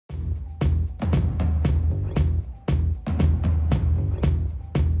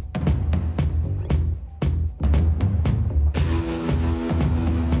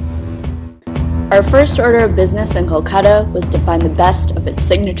Their first order of business in Kolkata was to find the best of its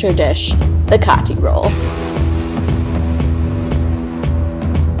signature dish, the kati roll.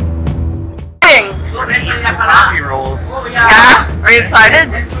 Kati rolls. Yeah? Are you excited?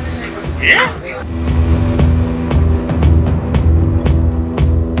 Yeah.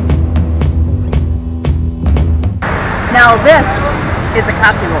 Now this is a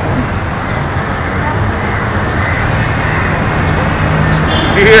kati roll.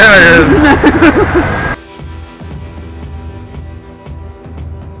 Yeah.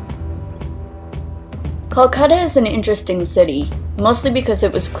 Kolkata is an interesting city, mostly because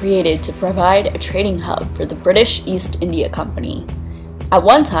it was created to provide a trading hub for the British East India Company. At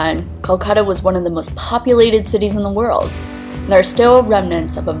one time, Kolkata was one of the most populated cities in the world, and there are still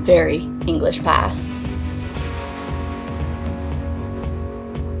remnants of a very English past. So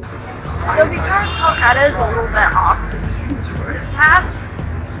because Kolkata is a little bit off the tourist path,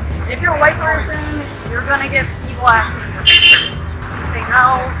 if you're a white person, you're going to get people asking for pictures. You say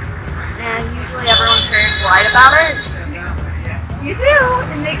no, and usually everyone's very polite about it. You do!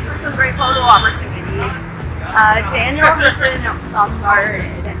 It makes for some great photo opportunities. Daniel listened on part,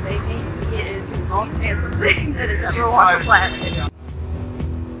 and they think he is the most handsome thing that has ever walked the planet.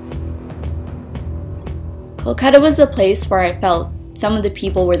 Kolkata was the place where I felt some of the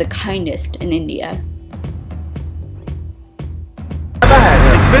people were the kindest in India.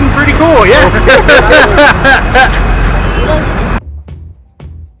 It's been pretty cool, yeah.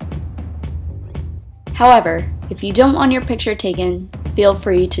 However, if you don't want your picture taken, feel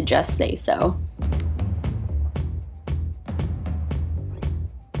free to just say so.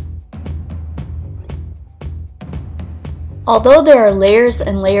 Although there are layers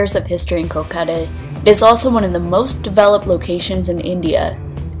and layers of history in Kolkata, it is also one of the most developed locations in India.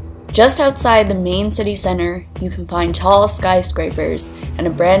 Just outside the main city center, you can find tall skyscrapers and a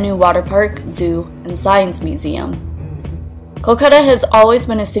brand new water park, zoo, and science museum. Kolkata has always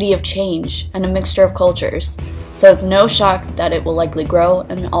been a city of change and a mixture of cultures, so it's no shock that it will likely grow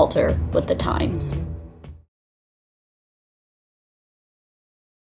and alter with the times.